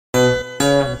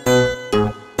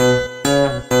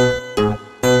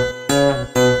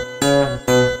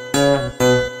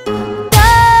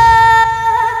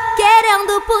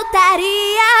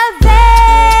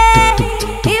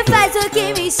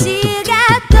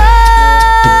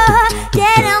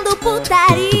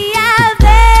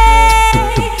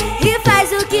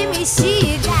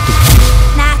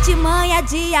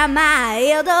de Amar,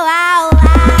 eu dou aula.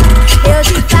 Eu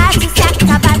te faço se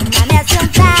acabar na minha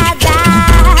sentada.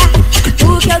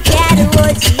 O que eu quero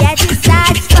hoje é te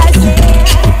satisfazer.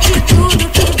 De tudo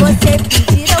que você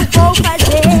pedir eu vou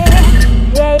fazer.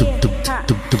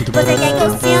 Você quer que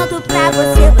eu sento pra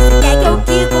você, você quer que eu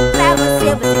quico pra você,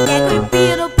 você quer que eu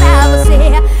empino pra você.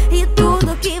 E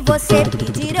tudo que você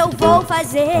pedir eu vou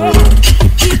fazer.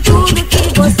 E tudo que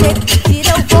você pedir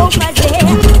eu vou fazer.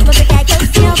 Você quer que eu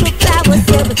sento pra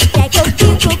você, você quer que eu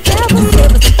quico pra você,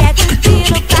 você quer que eu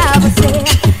empino pra você.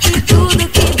 E tudo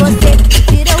que você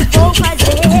pedir eu vou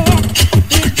fazer.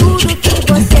 E tudo que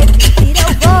você pedir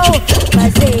eu vou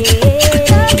fazer.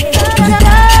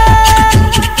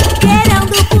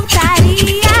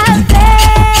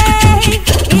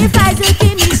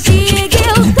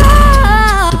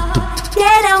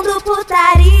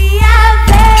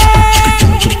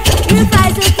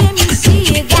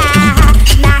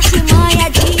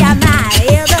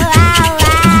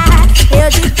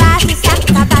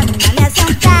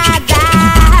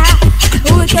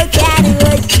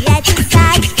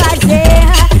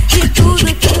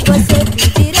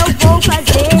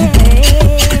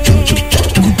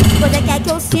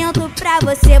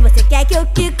 Você quer que eu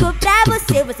quico pra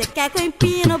você, você quer que eu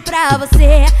empino pra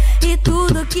você. E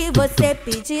tudo que você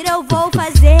pedir eu vou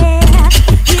fazer.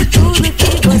 E tudo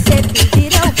que você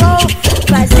pedir eu vou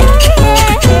fazer.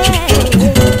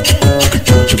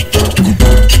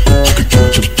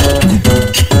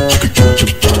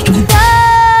 Tô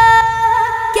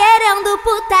querendo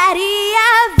putaria,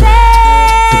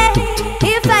 vem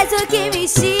e faz o que me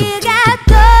instiga.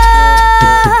 Tô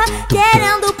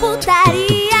querendo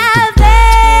putaria,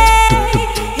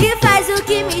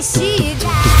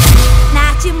 na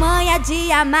artimanha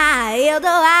de Amar, eu dou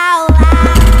aula.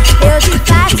 Eu te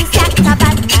faço se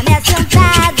acabar na minha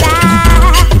sentada.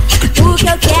 O que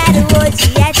eu quero hoje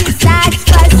é te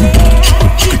satisfazer.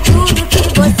 De tudo que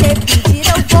você pedir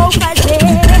eu vou fazer.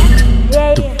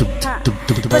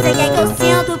 Você quer que eu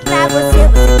sento pra você,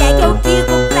 você quer que eu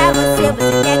quico pra você,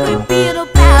 você quer que eu empino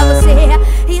pra você.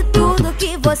 E tudo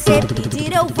que você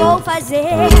pedir eu vou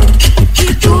fazer.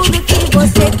 E tudo que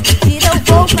você pedir eu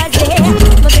vou fazer.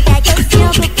 Você quer que eu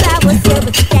sento pra você,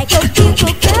 você quer que eu quico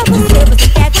pra você, você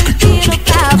quer que eu empino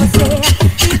pra você.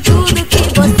 E tudo que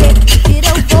você pedir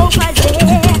eu vou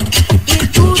fazer. E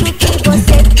tudo que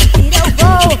você pedir eu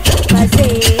vou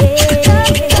fazer.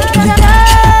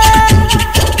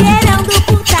 Querendo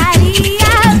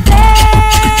putaria,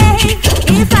 vem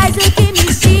e faz o que me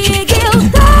instiga. Eu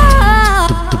tô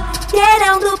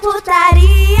querendo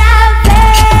putaria,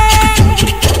 vem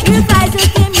e faz o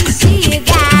que me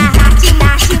instiga. Na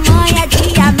artimanha de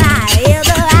Amar, eu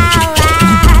dou aula.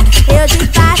 Eu te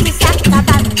faço se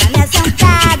acabar na minha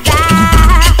sentada.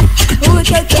 O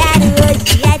que eu quero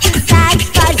hoje é te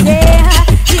satisfazer.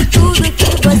 De tudo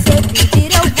que você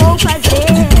pedir eu vou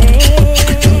fazer.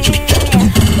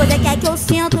 Você quer que eu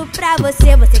sento pra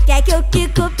você, você quer que eu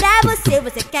quico pra você,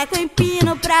 você quer que eu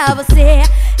empino pra você.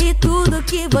 E tudo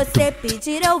que você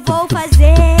pedir eu vou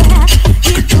fazer.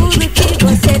 E tudo que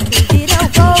você pedir eu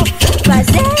vou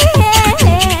fazer.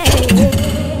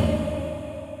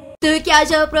 Tu que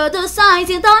Sergio Produções,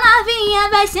 então novinha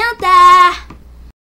vai sentar.